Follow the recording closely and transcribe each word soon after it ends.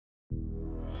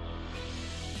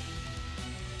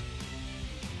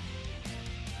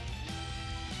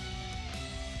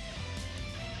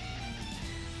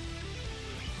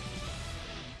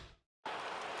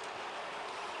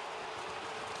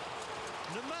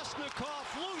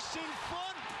Namestnikov loose in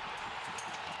front.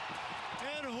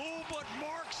 And who but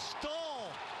Mark Stahl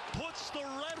puts the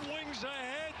Red Wings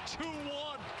ahead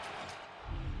 2-1.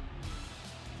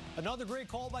 Another great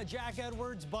call by Jack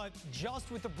Edwards, but just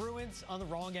with the Bruins on the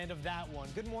wrong end of that one.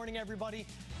 Good morning, everybody.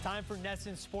 Time for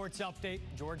NESN Sports Update.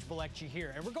 George Balekji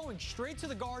here. And we're going straight to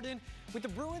the Garden with the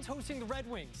Bruins hosting the Red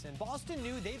Wings. And Boston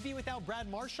knew they'd be without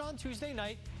Brad Marchand Tuesday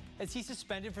night as he's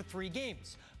suspended for 3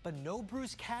 games. But no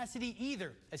Bruce Cassidy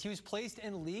either, as he was placed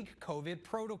in league COVID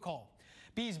protocol.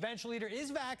 B's bench leader is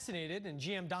vaccinated, and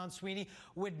GM Don Sweeney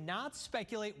would not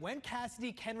speculate when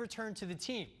Cassidy can return to the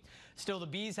team. Still, the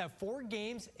Bees have 4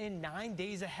 games in 9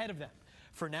 days ahead of them.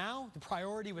 For now, the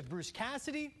priority with Bruce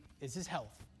Cassidy is his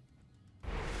health.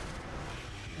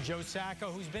 Joe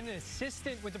Sacco, who's been an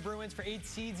assistant with the Bruins for 8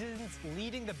 seasons,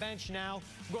 leading the bench now.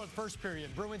 We'll go to the first period.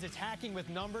 Bruins attacking with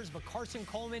numbers, but Carson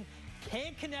Coleman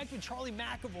can't connect with Charlie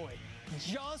McAvoy.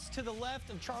 Just to the left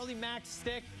of Charlie Mack's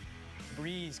stick.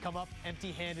 Breeze come up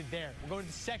empty-handed there. We'll go to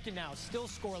the second now, still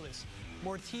scoreless.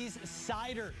 Mortiz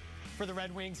Sider for the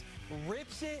Red Wings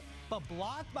rips it, but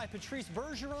blocked by Patrice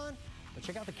Bergeron. But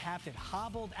check out the captain,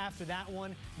 hobbled after that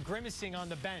one, grimacing on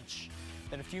the bench.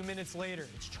 Then a few minutes later,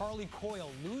 it's Charlie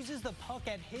Coyle, loses the puck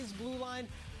at his blue line.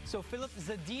 So Philip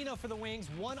Zadina for the Wings,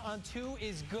 1-on-2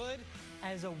 is good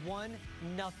as a 1-0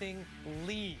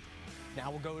 lead. Now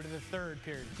we'll go to the third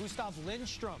period. Gustav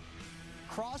Lindstrom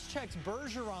cross-checks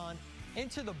Bergeron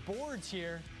into the boards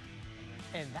here,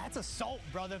 and that's assault,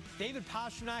 brother. David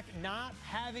Pastrnak not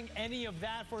having any of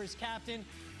that for his captain.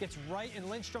 Gets right in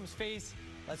Lindstrom's face,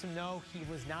 lets him know he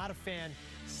was not a fan.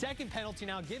 Second penalty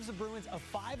now gives the Bruins a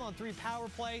 5-on-3 power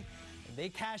play, and they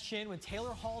cash in when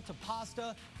Taylor Hall to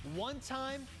Pasta. One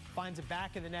time, finds it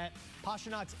back in the net.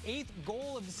 Pasternak's 8th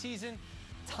goal of the season,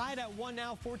 tied at 1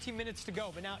 now, 14 minutes to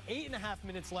go, but now 8.5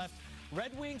 minutes left.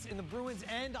 Red Wings in the Bruins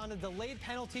end on a delayed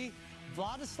penalty.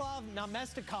 Vladislav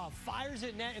Namestnikov fires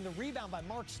it net, and the rebound by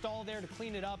Mark Stahl there to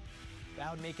clean it up.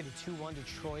 That would make it a 2-1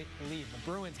 Detroit lead.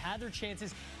 The Bruins had their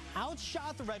chances,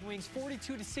 outshot the Red Wings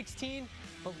 42-16,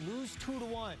 but lose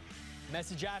 2-1.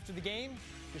 Message after the game,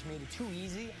 just made it too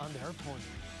easy on their opponent.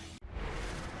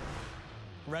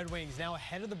 Red Wings now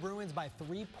ahead of the Bruins by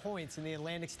 3 points in the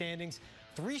Atlantic standings.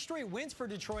 3 straight wins for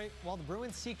Detroit, while the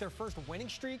Bruins seek their first winning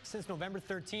streak since November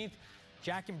 13th.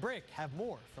 Jack and Brick have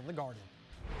more from the Garden.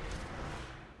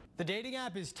 The dating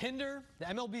app is Tinder. The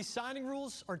MLB signing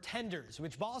rules are tenders,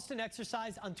 which Boston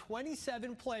exercised on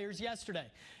 27 players yesterday.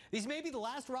 These may be the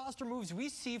last roster moves we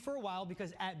see for a while,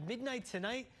 because at midnight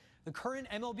tonight, the current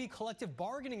MLB collective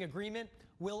bargaining agreement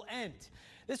will end.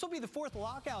 This will be the 4th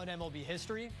lockout in MLB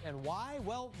history. And why?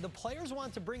 Well, the players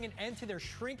want to bring an end to their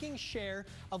shrinking share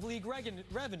of league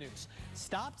revenues,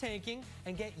 stop tanking,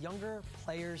 and get younger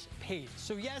players paid.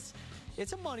 So yes,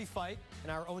 it's a money fight,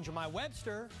 and our own Jemai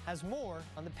Webster has more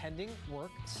on the pending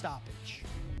work stoppage.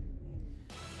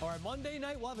 All right, Monday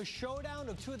night we'll have a showdown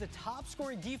of 2 of the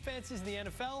top-scoring defenses in the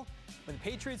NFL when the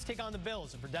Patriots take on the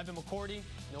Bills. And for Devin McCourty,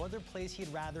 no other place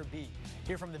he'd rather be.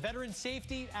 Hear from the veteran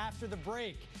safety after the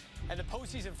break. And the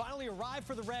postseason finally arrived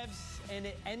for the Revs, and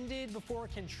it ended before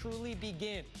it can truly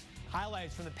begin.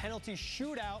 Highlights from the penalty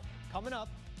shootout coming up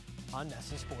on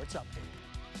NESN Sports Update.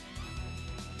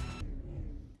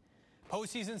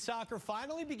 Postseason soccer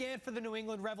finally began for the New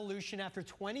England Revolution after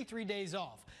 23 days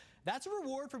off. That's a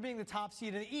reward for being the top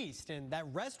seed in the East, and that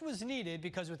rest was needed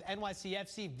because with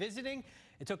NYCFC visiting,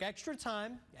 it took extra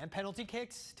time and penalty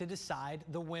kicks to decide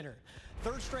the winner.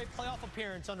 3rd straight playoff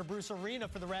appearance under Bruce Arena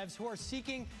for the Revs, who are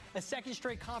seeking a 2nd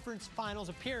straight conference finals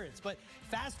appearance. But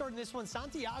fast start in this one,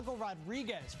 Santiago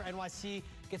Rodriguez for NYC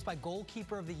gets by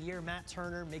goalkeeper of the year Matt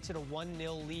Turner, makes it a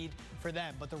 1-0 lead for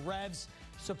them. But the Revs,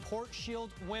 support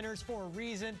shield winners for a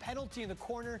reason. Penalty in the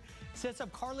corner sets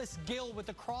up Carlos Gil with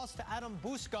the cross to Adam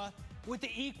Busca with the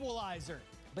equalizer.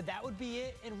 But that would be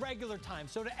it in regular time.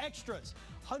 So to extras,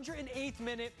 108th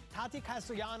minute, Tati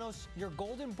Castellanos, your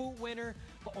golden boot winner,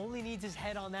 but only needs his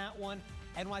head on that one.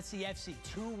 NYCFC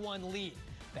 2-1 lead.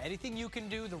 But anything you can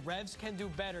do, the Revs can do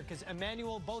better, because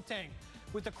Emmanuel Boateng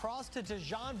with the cross to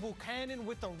Dejan Buchanan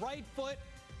with the right foot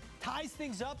ties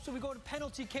things up. So we go to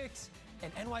penalty kicks,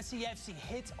 and NYCFC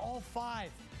hits all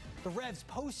 5. The Revs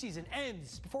postseason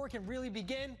ends before it can really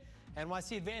begin.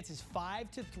 NYC advances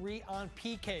 5-3 on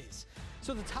PKs.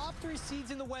 So the top 3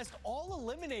 seeds in the West all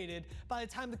eliminated by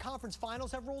the time the conference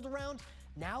finals have rolled around.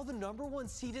 Now the #1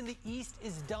 seed in the East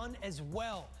is done as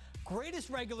well. Greatest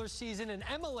regular season in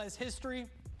MLS history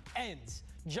ends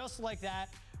just like that.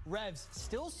 Revs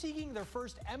still seeking their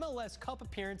first MLS Cup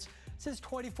appearance since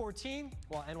 2014,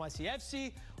 while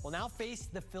NYCFC will now face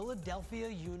the Philadelphia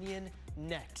Union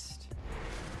next.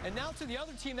 And now to the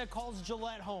other team that calls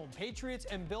Gillette home. Patriots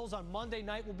and Bills on Monday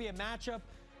night will be a matchup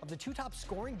of the two top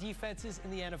scoring defenses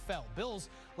in the NFL. Bills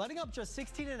letting up just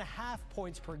 16.5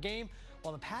 points per game,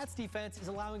 while the Pats defense is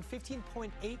allowing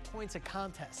 15.8 points a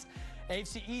contest.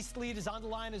 AFC East lead is on the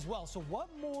line as well. So what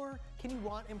more can you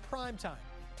want in primetime?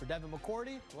 For Devin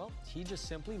McCourty, well, he just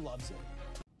simply loves it.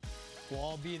 We'll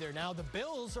all be there. Now the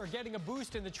Bills are getting a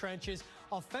boost in the trenches.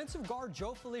 Offensive guard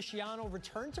Joe Feliciano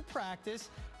returned to practice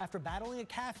after battling a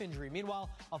calf injury. Meanwhile,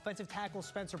 offensive tackle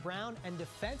Spencer Brown and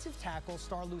defensive tackle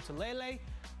Star Lutulele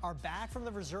are back from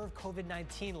the reserve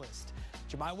COVID-19 list.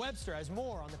 Jemai Webster has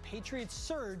more on the Patriots'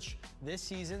 surge this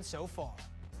season so far.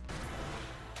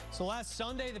 So last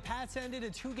Sunday, the Pats ended a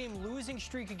two-game losing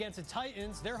streak against the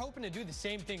Titans. They're hoping to do the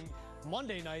same thing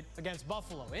Monday night against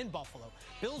Buffalo, in Buffalo.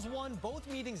 Bills won both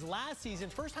meetings last season.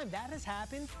 First time that has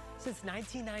happened since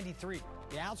 1993.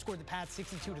 They outscored the Pats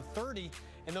 62-30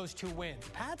 in those two wins.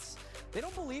 The Pats, they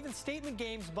don't believe in statement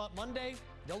games, but Monday,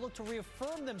 they'll look to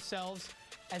reaffirm themselves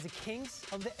as the kings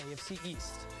of the AFC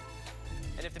East.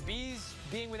 And if the Bees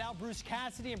being without Bruce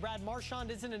Cassidy and Brad Marchand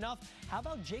isn't enough, how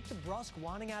about Jake DeBrusk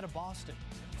wanting out of Boston?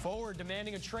 Forward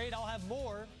demanding a trade. I'll have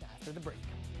more after the break.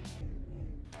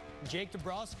 Jake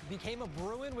DeBrusk became a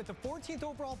Bruin with the 14th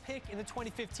overall pick in the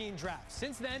 2015 draft.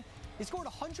 Since then, he scored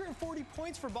 140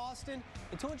 points for Boston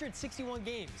in 261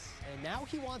 games, and now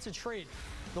he wants a trade.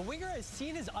 The winger has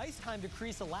seen his ice time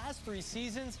decrease the last 3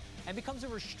 seasons and becomes a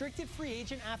restricted free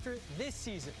agent after this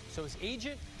season. So his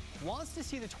agent wants to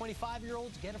see the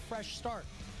 25-year-old get a fresh start.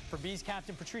 For Bees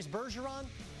captain Patrice Bergeron,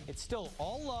 it's still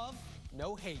all love,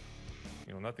 no hate.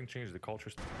 You know, nothing changed the culture.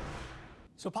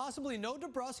 So possibly no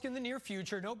DeBrusk in the near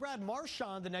future, no Brad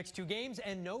Marchand the next 2 games,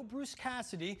 and no Bruce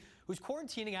Cassidy, who's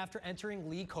quarantining after entering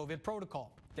league COVID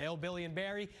protocol. Dale, Billy, and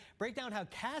Barry break down how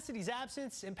Cassidy's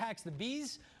absence impacts the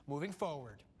Bees moving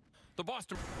forward. The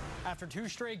Boston. After 2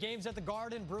 straight games at the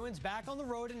Garden, Bruins back on the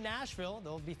road in Nashville.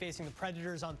 They'll be facing the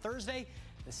Predators on Thursday.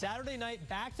 The Saturday night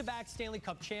back-to-back Stanley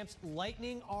Cup champs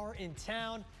Lightning are in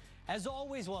town. As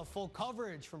always, we'll have full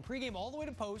coverage from pregame all the way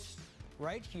to post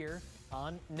right here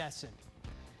on NESN.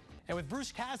 And with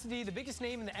Bruce Cassidy, the biggest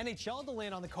name in the NHL to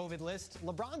land on the COVID list,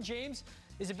 LeBron James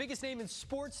is the biggest name in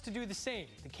sports to do the same.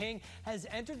 The King has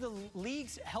entered the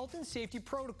league's health and safety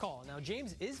protocol. Now,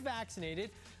 James is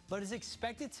vaccinated, but is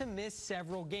expected to miss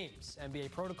several games.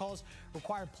 NBA protocols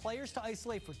require players to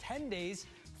isolate for 10 days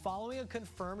following a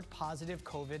confirmed positive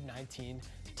COVID-19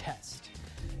 test.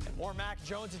 And more Mac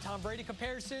Jones and Tom Brady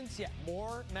comparisons. Yeah,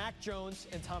 more Mac Jones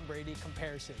and Tom Brady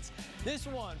comparisons. This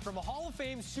one from a Hall of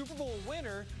Fame Super Bowl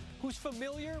winner who's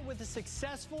familiar with a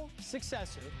successful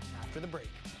successor after the break.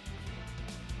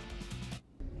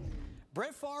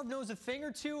 Brett Favre knows a thing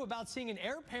or two about seeing an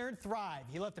heir apparent thrive.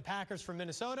 He left the Packers for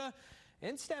Minnesota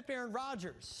and stepped Aaron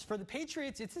Rodgers. For the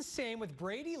Patriots, it's the same with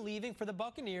Brady leaving for the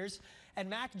Buccaneers and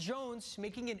Mac Jones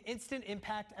making an instant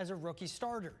impact as a rookie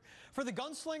starter. For the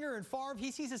gunslinger and Favre,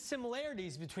 he sees the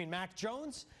similarities between Mac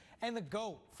Jones and the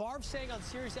GOAT. Favre saying on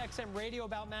Sirius XM radio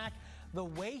about Mac, the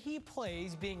way he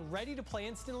plays, being ready to play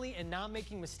instantly and not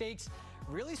making mistakes,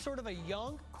 really sort of a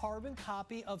young carbon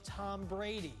copy of Tom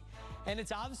Brady. And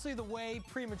it's obviously the way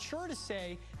premature to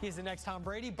say he's the next Tom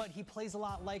Brady, but he plays a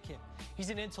lot like him. He's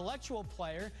an intellectual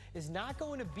player, is not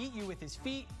going to beat you with his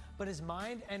feet, but his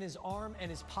mind and his arm and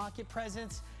his pocket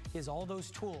presence, he has all those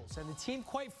tools. And the team,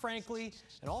 quite frankly,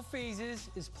 in all phases,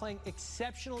 is playing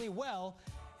exceptionally well,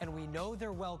 and we know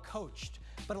they're well coached.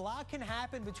 But a lot can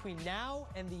happen between now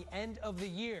and the end of the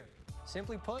year.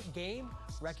 Simply put, game,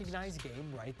 recognize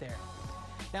game right there.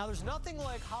 Now, there's nothing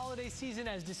like holiday season,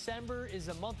 as December is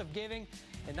a month of giving.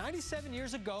 And 97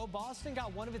 years ago, Boston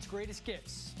got one of its greatest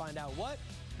gifts. Find out what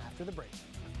after the break.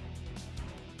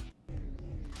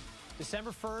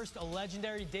 December 1st, a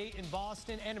legendary date in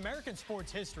Boston and American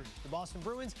sports history. The Boston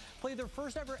Bruins played their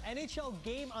first ever NHL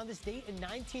game on this date in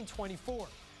 1924.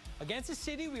 Against a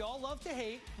city we all love to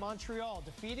hate, Montreal,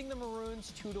 defeating the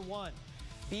Maroons 2-1.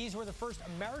 Bees were the first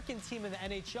American team in the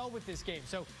NHL with this game.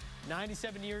 So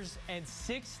 97 years and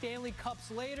 6 Stanley Cups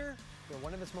later, they're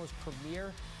one of its most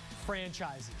premier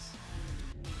franchises.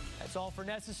 That's all for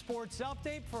NESN Sports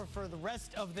Update for the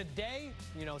rest of the day.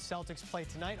 You know, Celtics play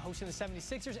tonight, hosting the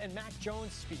 76ers, and Mac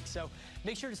Jones speaks. So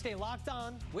make sure to stay locked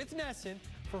on with NESN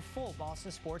for full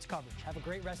Boston sports coverage. Have a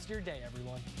great rest of your day,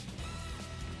 everyone.